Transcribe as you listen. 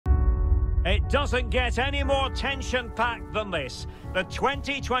It doesn't get any more tension-packed than this. The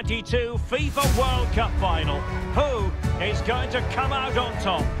 2022 FIFA World Cup final. Who is going to come out on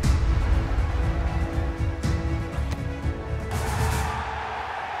top?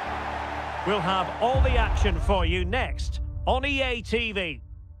 We'll have all the action for you next on EA TV.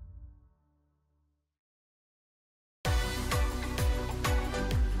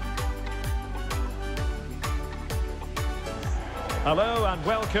 Hello and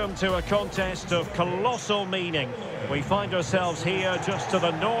welcome to a contest of colossal meaning. We find ourselves here just to the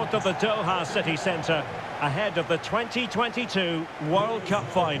north of the Doha city centre, ahead of the 2022 World Cup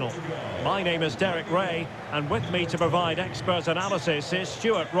final. My name is Derek Ray, and with me to provide expert analysis is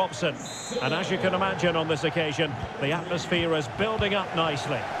Stuart Robson. And as you can imagine on this occasion, the atmosphere is building up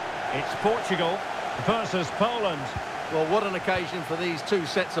nicely. It's Portugal versus Poland. Well, what an occasion for these two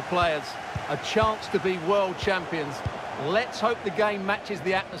sets of players. A chance to be world champions. Let's hope the game matches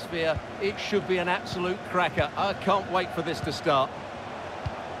the atmosphere. It should be an absolute cracker. I can't wait for this to start.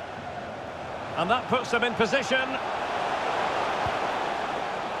 And that puts them in position.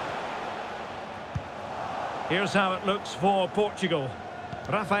 Here's how it looks for Portugal.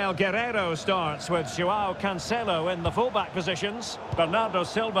 Rafael Guerreiro starts with João Cancelo in the fullback positions. Bernardo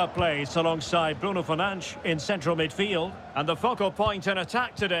Silva plays alongside Bruno Fernandes in central midfield. And the focal point in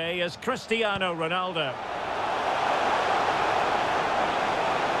attack today is Cristiano Ronaldo.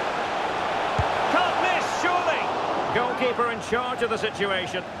 Goalkeeper in charge of the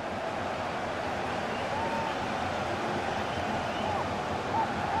situation.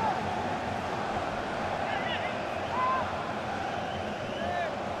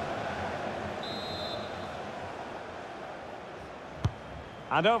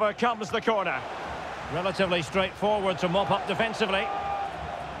 And over comes the corner. Relatively straightforward to mop up defensively.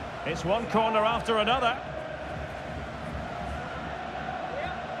 It's one corner after another.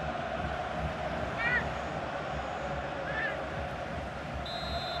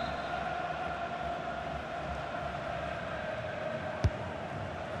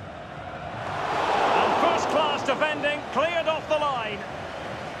 Defending, cleared off the line.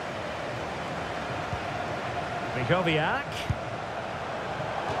 Bergabung.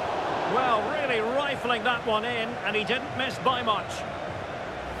 Well, really rifling that one in, and he didn't miss by much.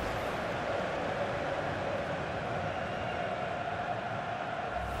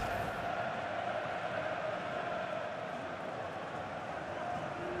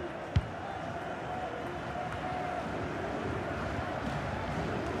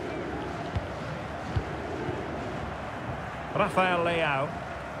 Rafael Leao.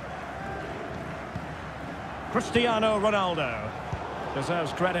 Cristiano Ronaldo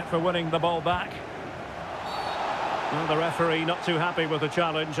deserves credit for winning the ball back. Well, the referee not too happy with the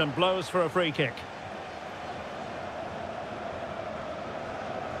challenge and blows for a free kick.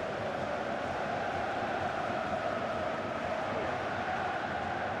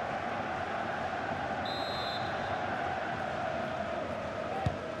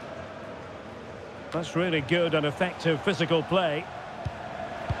 That's really good and effective physical play.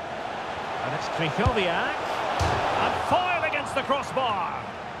 And it's Bergabung. And foiled against the crossbar.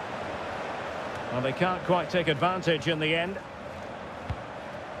 Well, they can't quite take advantage in the end.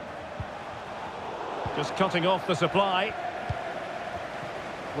 Just cutting off the supply.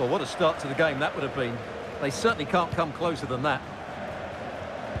 Well, what a start to the game that would have been. They certainly can't come closer than that.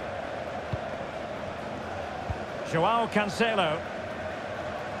 João Cancelo.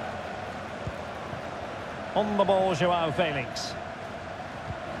 On the ball, João Felix.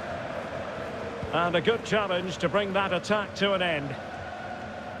 And a good challenge to bring that attack to an end.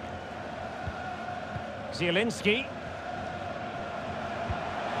 Zielinski.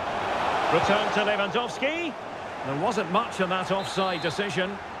 Return to Lewandowski. There wasn't much in that offside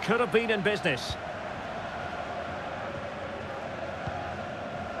decision. Could have been in business.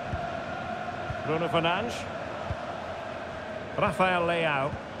 Bruno Fernandes. Rafael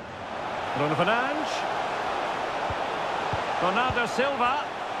Leao. Bruno Fernandes. Bernardo Silva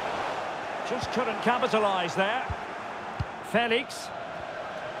just couldn't capitalise there. Felix.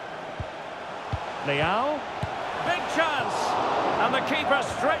 Leao. Big chance. And the keeper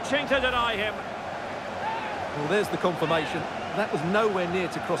stretching to deny him. Well, there's the confirmation. That was nowhere near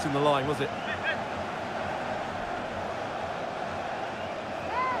to crossing the line, was it?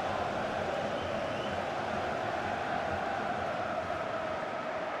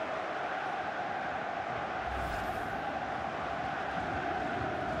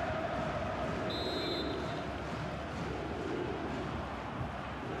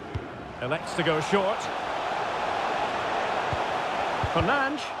 Elects to go short.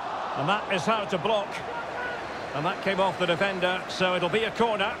 Fernandes, and that is how to block. And that came off the defender, so it'll be a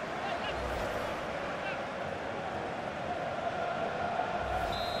corner.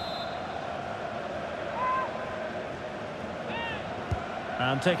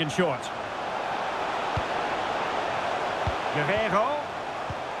 And taken short. Guerrero.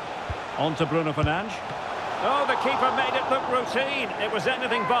 On to Bruno Fernandes. Oh, the keeper made it look routine. It was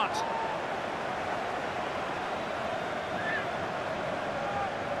anything but.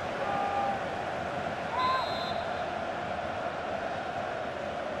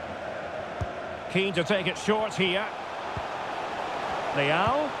 Keen to take it short here.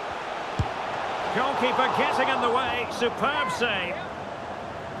 Leao. Goalkeeper getting in the way. Superb save.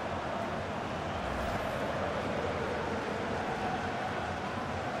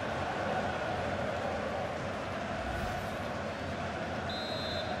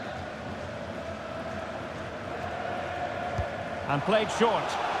 And played short.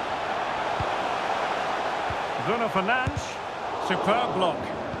 Bruno Fernandes. Superb block.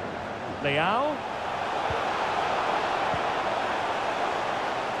 Leao.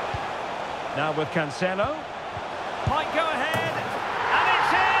 Now with Cancelo. Might go ahead. And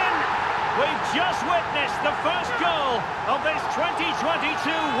it's in! We've just witnessed the first goal of this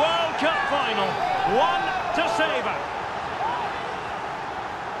 2022 World Cup final. One to savour.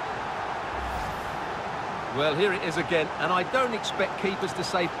 Well, here it is again, and I don't expect keepers to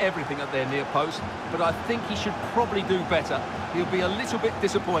save everything at their near post, but I think he should probably do better. He'll be a little bit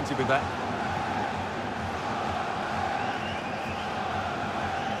disappointed with that.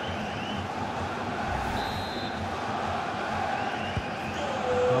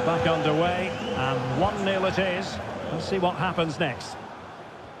 We're back underway, and 1-0 it is. Let's see what happens next.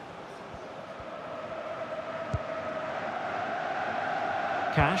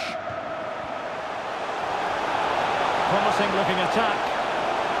 Cash. Promising looking attack.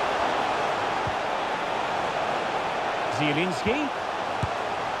 Zielinski.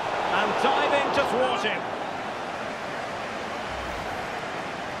 And diving to thwart him.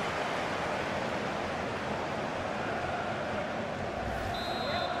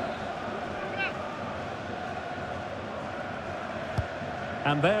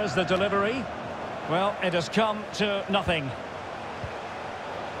 And there's the delivery. Well, it has come to nothing.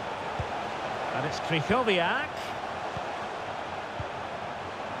 And it's Krychowiak.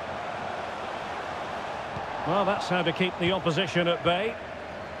 Well, that's how to keep the opposition at bay.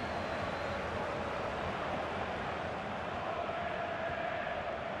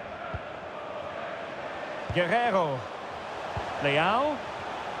 Guerrero. Leao.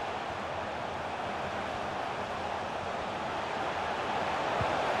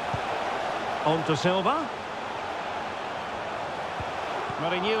 On to Silva.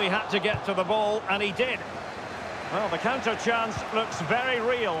 But he knew he had to get to the ball, and he did. Well, the counter chance looks very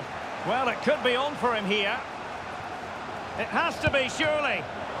real. Well, it could be on for him here. It has to be, surely.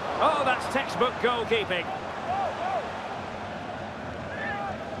 Oh, that's textbook goalkeeping.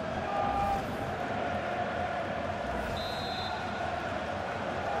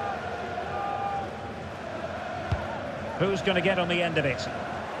 Who's going to get on the end of it?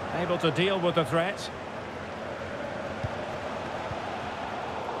 Able to deal with the threat.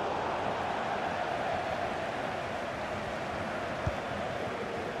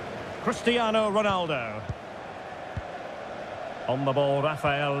 Cristiano Ronaldo. On the ball,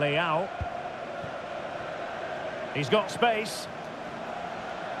 Rafael Leao. He's got space.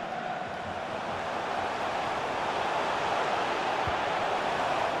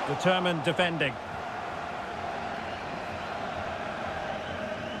 Determined defending.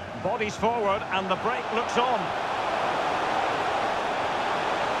 Bodies forward and the break looks on.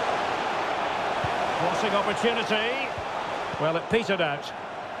 Crossing opportunity. Well, it petered out.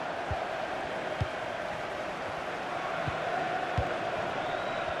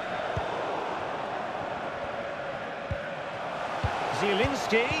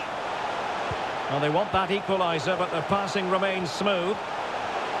 Zielinski. Well, they want that equaliser, but the passing remains smooth.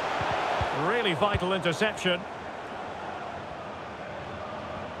 Really vital interception.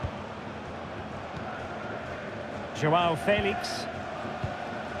 Joao Felix.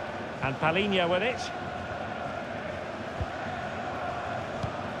 And Palhinha with it.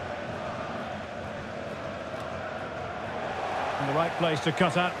 In the right place to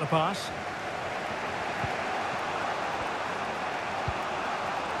cut out the pass.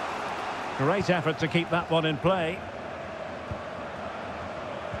 Great effort to keep that one in play.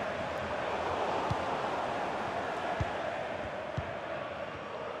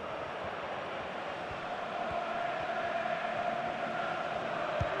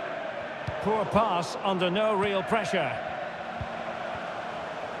 Poor pass under no real pressure.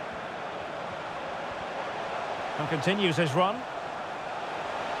 And continues his run.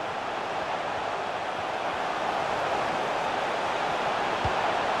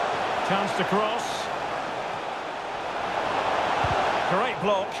 Chance to cross. Great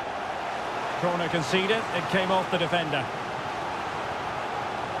block. Corner conceded, it came off the defender.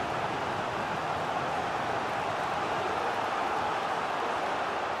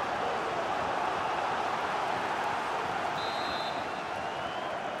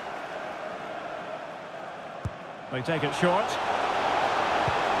 They take it short.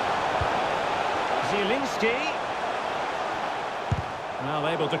 Zielinski. Now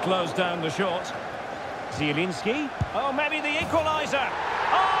able to close down the shot. Zielinski. Oh, maybe the equaliser.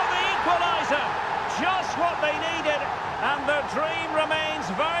 Oh, the equaliser! Just what they needed, and the dream remains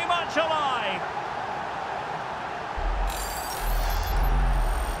very much alive.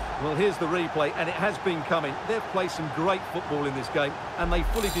 Well, here's the replay, and it has been coming. They've played some great football in this game, and they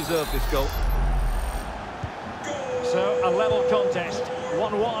fully deserve this goal. So, a level contest,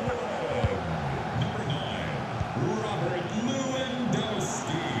 1-1.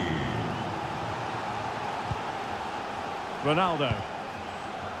 Ronaldo.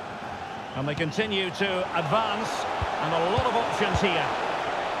 And they continue to advance, and a lot of options here.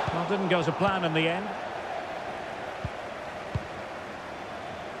 Well, didn't go to plan in the end.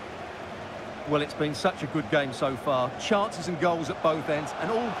 Well, it's been such a good game so far. Chances and goals at both ends,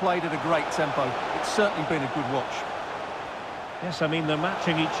 and all played at a great tempo. It's certainly been a good watch. Yes, I mean, they're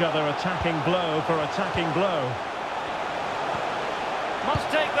matching each other, attacking blow for attacking blow. Must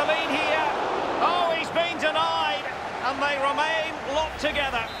take the lead here. Oh, he's been denied, and they remain locked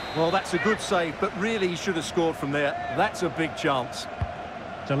together. Well, that's a good save, but really he should have scored from there. That's a big chance.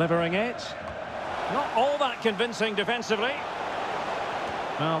 Delivering it. Not all that convincing defensively.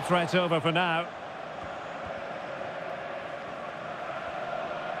 Well, threat over for now.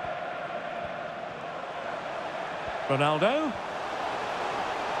 Ronaldo.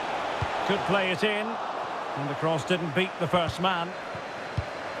 Could play it in. And the cross didn't beat the first man.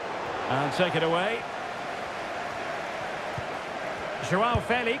 And take it away. Joao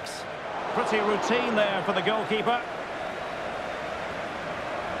Felix. Pretty routine there for the goalkeeper.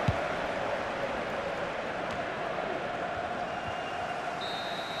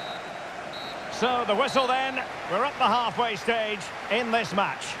 So the whistle then. We're at the halfway stage in this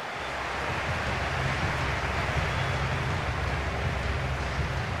match.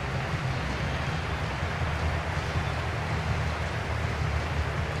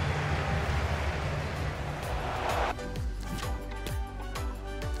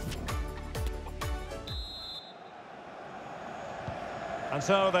 And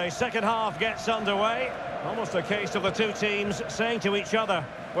so the second half gets underway. Almost a case of the two teams saying to each other,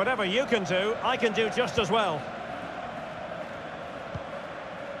 whatever you can do, I can do just as well.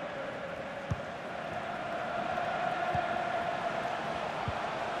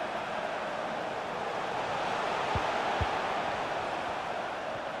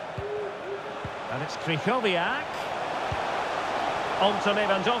 And it's Krychowiak. On to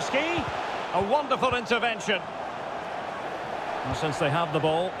Lewandowski. A wonderful intervention. And since they have the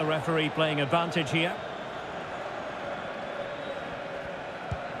ball, the referee playing advantage here.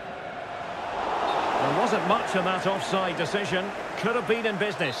 There wasn't much in that offside decision. Could have been in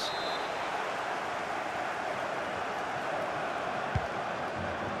business.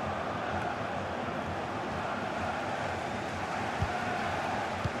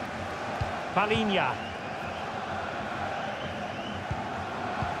 Palhinha.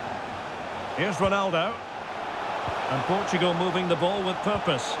 Here's Ronaldo. And Portugal moving the ball with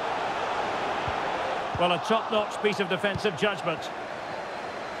purpose. Well, a top-notch piece of defensive judgment.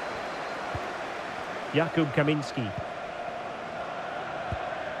 Jakub Kaminski.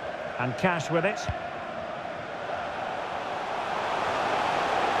 And Cash with it.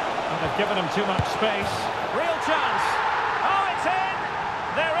 And they've given him too much space. Real chance. Oh, it's in!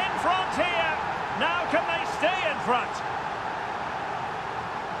 They're in front here. Now can they stay in front?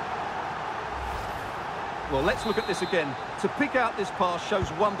 Well, let's look at this again. To pick out this pass shows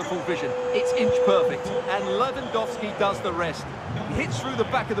wonderful vision. It's inch perfect, and Lewandowski does the rest. He hits through the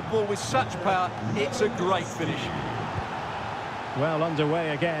back of the ball with such power. It's a great finish. Well,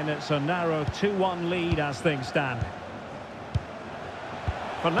 underway again. It's a narrow 2-1 lead as things stand.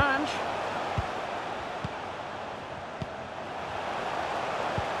 Fernandes.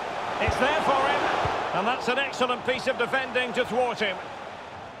 It's there for him, and that's an excellent piece of defending to thwart him.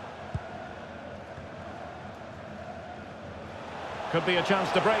 Could be a chance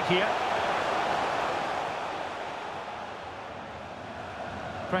to break here.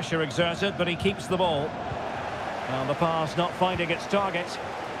 Pressure exerted, but he keeps the ball. And the pass not finding its target.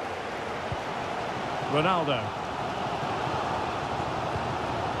 Ronaldo.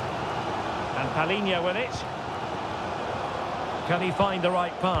 And Palhinha with it. Can he find the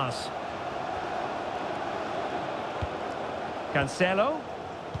right pass? Cancelo.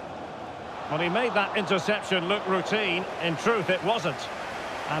 Well, he made that interception look routine. In truth, it wasn't.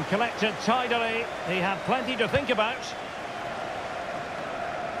 And collected tidily. He had plenty to think about.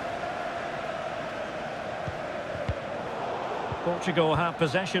 Portugal have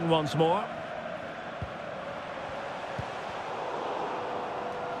possession once more.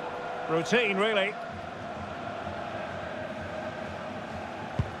 Routine, really.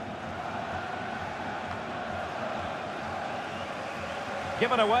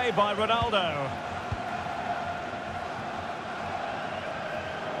 Given away by Ronaldo.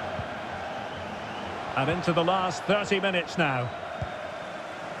 And into the last 30 minutes now.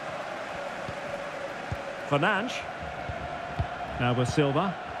 Fernandes. Now with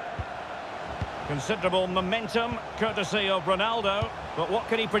Silva. Considerable momentum, courtesy of Ronaldo. But what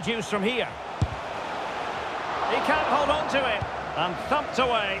can he produce from here? He can't hold on to it. And thumped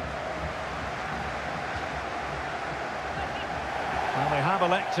away. Well, they have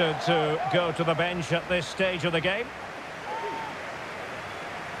elected to go to the bench at this stage of the game.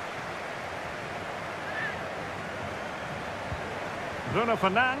 Bruno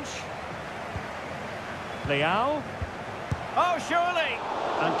Fernandes. Leao. Oh, surely!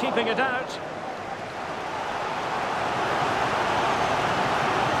 And keeping it out.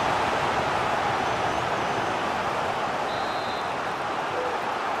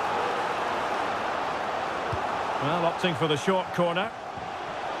 Well, opting for the short corner.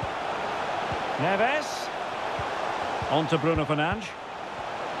 Neves. On to Bruno Fernandes.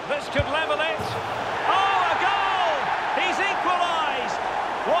 This could level it. Oh, a goal! He's equalised!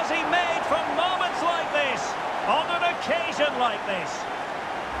 Was he made from moments like this? On an occasion like this?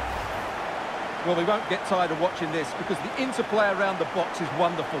 Well, we won't get tired of watching this because the interplay around the box is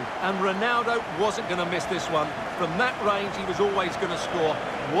wonderful. And Ronaldo wasn't going to miss this one. From that range, he was always going to score.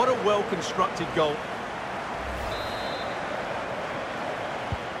 What a well-constructed goal.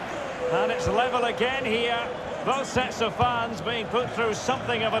 And it's level again here. Both sets of fans being put through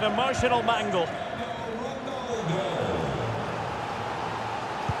something of an emotional mangle.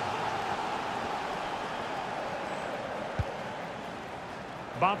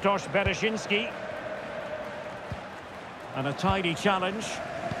 Bartosz Bereszyński. And a tidy challenge.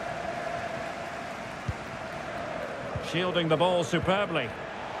 Shielding the ball superbly.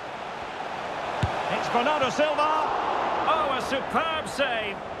 It's Bernardo Silva. Oh, a superb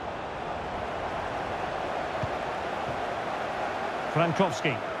save.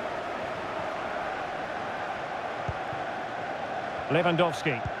 Frankowski.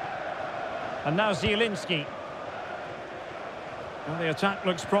 Lewandowski. And now Zielinski. Well, the attack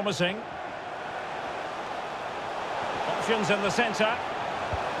looks promising. Options in the centre.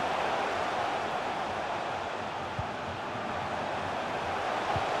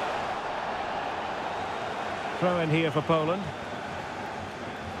 Throw in here for Poland.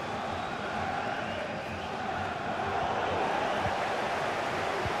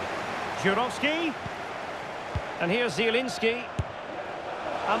 Jurovski. And here's Zielinski.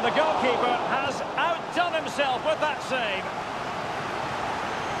 And the goalkeeper has outdone himself with that save.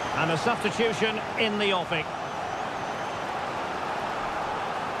 And a substitution in the offing.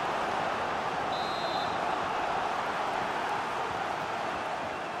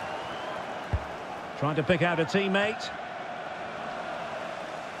 Trying to pick out a teammate.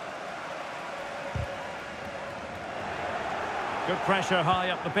 Good pressure high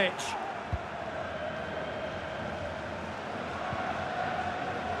up the pitch.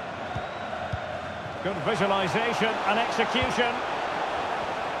 Good visualisation and execution.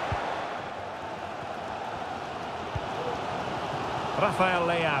 Rafael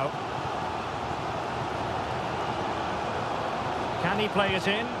Leao. Can he play it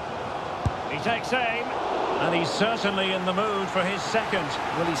in? He takes aim. And he's certainly in the mood for his second.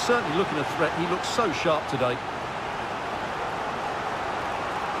 Well, he's certainly looking a threat. He looks so sharp today.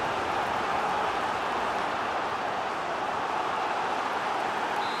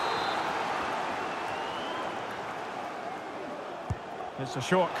 It's a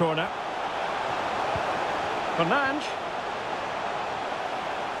short corner. Fernandes.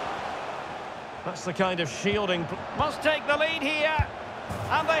 That's the kind of shielding. Must take the lead here.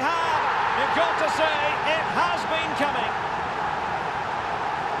 And they have. You've got to say, it has been coming.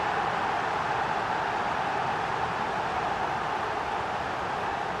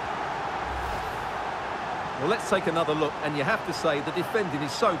 Well, let's take another look. And you have to say, the defending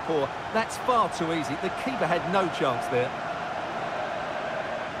is so poor. That's far too easy. The keeper had no chance there.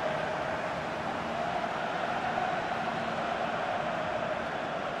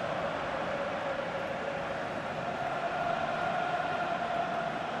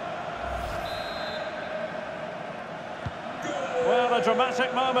 Well, a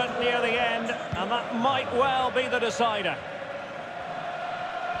dramatic moment near the end, and that might well be the decider.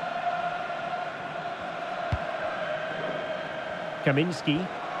 Kaminski.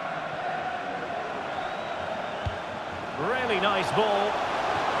 Really nice ball.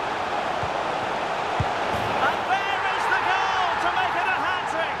 And there is the goal to make it a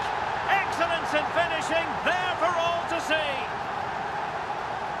hat-trick. Excellence in finishing, there for all to see.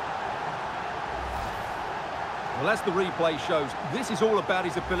 Well, as the replay shows, this is all about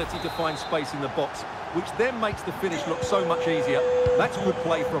his ability to find space in the box, which then makes the finish look so much easier. That's good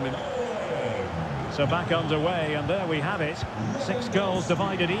play from him. So back underway, and there we have it. 6 goals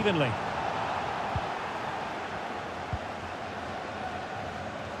divided evenly.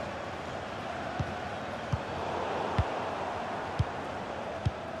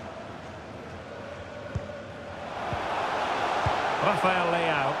 Rafael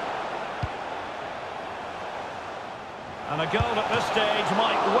Leao. And a goal at this stage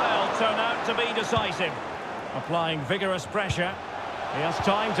might well turn out to be decisive. Applying vigorous pressure. He has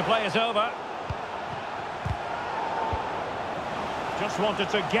time to play it over. Just wanted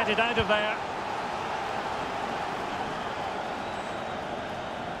to get it out of there.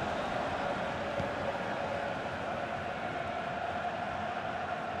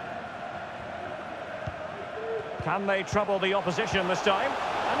 Can they trouble the opposition this time?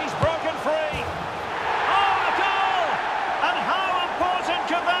 And he's broken free. Oh, a goal! And how important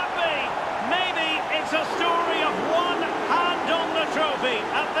could that be? Maybe it's a story of one hand on the trophy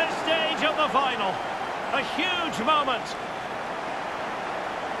at this stage of the final. A huge moment.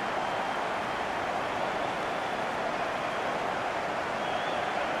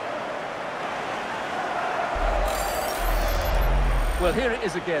 Well, here it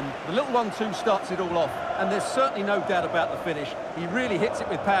is again. The little 1-2 starts it all off, and there's certainly no doubt about the finish. He really hits it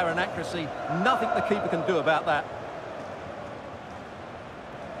with power and accuracy. Nothing the keeper can do about that.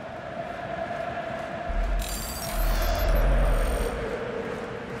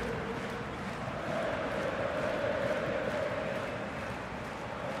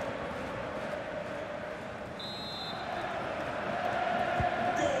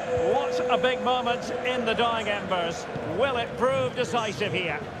 A big moment in the dying embers. Will it prove decisive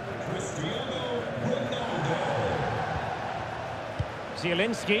here?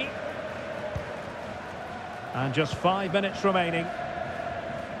 Zielinski. And just 5 minutes remaining.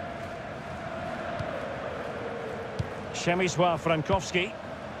 Przemysław Frankowski.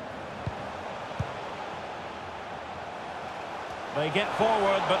 They get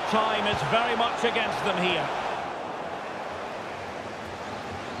forward, but time is very much against them here.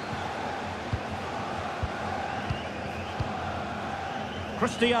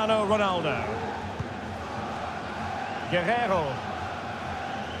 Cristiano Ronaldo. Guerrero.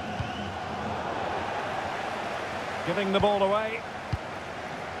 Giving the ball away.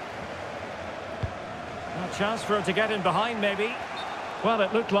 A chance for him to get in behind, maybe. Well,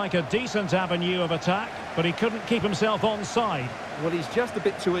 it looked like a decent avenue of attack, but he couldn't keep himself onside. Well, he's just a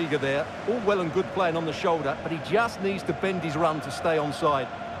bit too eager there. All well and good playing on the shoulder, but he just needs to bend his run to stay onside.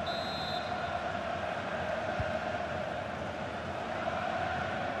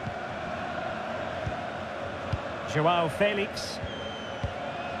 Joao Felix.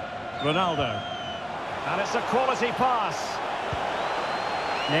 Ronaldo. And it's a quality pass.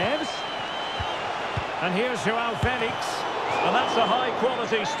 Neves. And here's Joao Felix. And that's a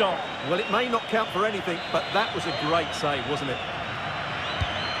high-quality stop. Well, it may not count for anything, but that was a great save, wasn't it?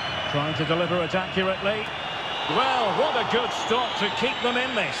 Trying to deliver it accurately. Well, what a good stop to keep them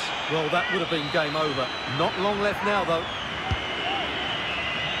in this. Well, that would have been game over. Not long left now, though.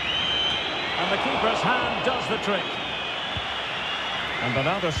 And the keeper's hand does the trick. And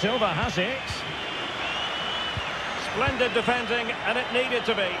Bernardo Silva has it. Splendid defending, and it needed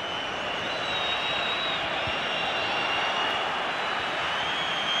to be.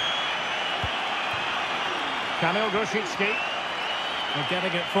 Kamil Grosicki. They're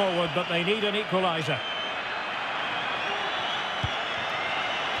getting it forward, but they need an equaliser.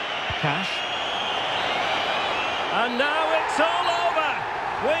 Cash. And now it's all over.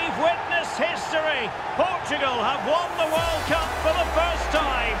 We've witnessed history. Portugal have won the World Cup for the first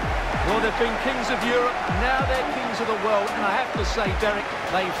time. Well, they've been kings of Europe, now they're kings of the world. And I have to say, Derek,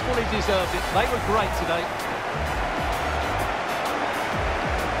 they fully deserved it. They were great today.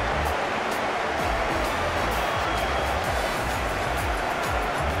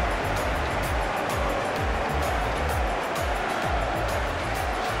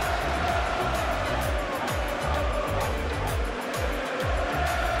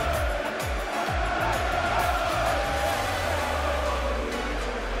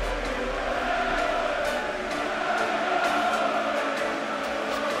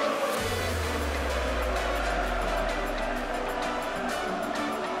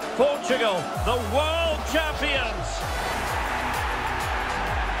 Portugal, the world champions.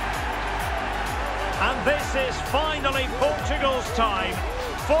 And this is finally Portugal's time.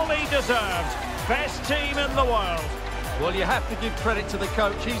 Fully deserved. Best team in the world. Well, you have to give credit to the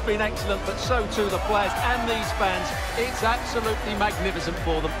coach. He's been excellent, but so too the players and these fans. It's absolutely magnificent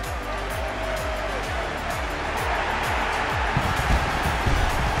for them.